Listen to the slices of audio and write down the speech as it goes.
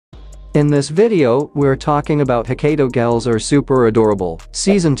In this video, we're talking about Hokkaido Gals Are Super Adorable,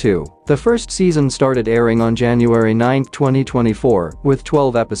 Season 2. The first season started airing on January 9, 2024, with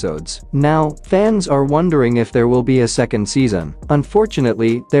 12 episodes. Now, fans are wondering if there will be a second season.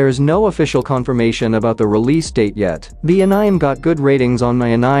 Unfortunately, there's no official confirmation about the release date yet. The anime got good ratings on my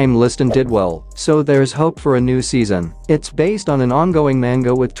anime list and did well, so there's hope for a new season. It's based on an ongoing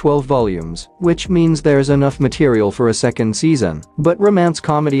manga with 12 volumes, which means there's enough material for a second season. But romance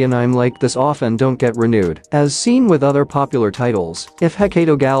comedy anime like this often don't get renewed, as seen with other popular titles. If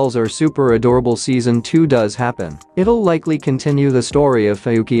Hokkaido Gals Are Super Adorable Season 2 does happen, it'll likely continue the story of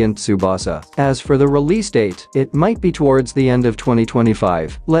Fuyuki and Tsubasa. As for the release date, it might be towards the end of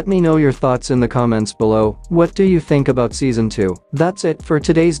 2025. Let me know your thoughts in the comments below. What do you think about Season 2? That's it for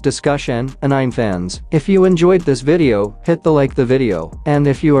today's discussion, anime fans. If you enjoyed this video, hit the like the video, and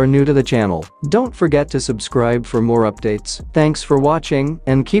if you are new to the channel, don't forget to subscribe for more updates. Thanks for watching,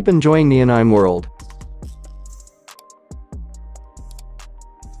 and keep enjoying the anime world.